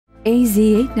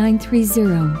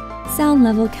AZ8930 Sound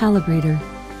Level Calibrator.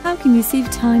 How can you save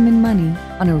time and money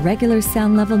on a regular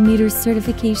sound level meter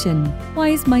certification? Why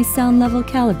is my sound level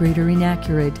calibrator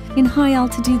inaccurate in high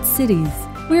altitude cities?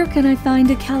 Where can I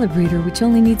find a calibrator which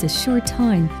only needs a short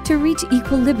time to reach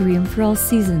equilibrium for all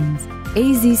seasons?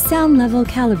 AZ Sound Level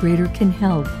Calibrator can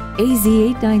help.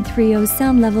 AZ8930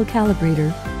 Sound Level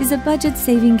Calibrator is a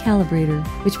budget-saving calibrator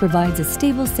which provides a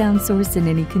stable sound source in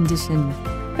any condition.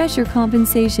 Pressure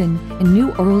compensation and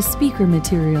new aural speaker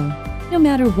material. No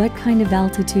matter what kind of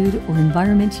altitude or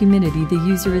environment humidity the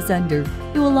user is under,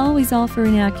 it will always offer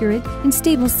an accurate and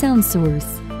stable sound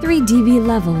source. 3 dB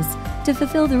levels to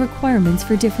fulfill the requirements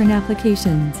for different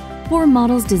applications. 4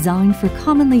 models designed for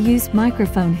commonly used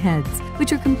microphone heads,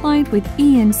 which are compliant with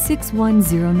EN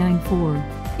 61094.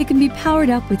 It can be powered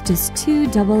up with just 2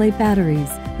 AA batteries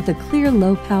with a clear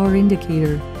low power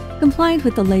indicator. Compliant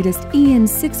with the latest EN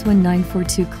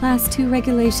 61942 Class 2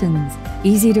 regulations.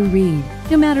 Easy to read,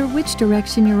 no matter which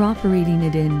direction you're operating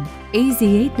it in.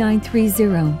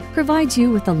 AZ8930 provides you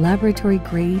with a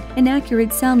laboratory-grade and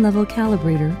accurate sound level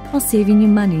calibrator while saving you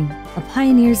money. A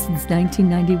pioneer since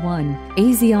 1991,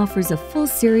 AZ offers a full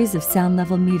series of sound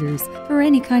level meters for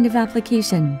any kind of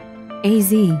application.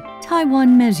 AZ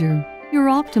Taiwan Measure, your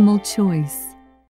optimal choice.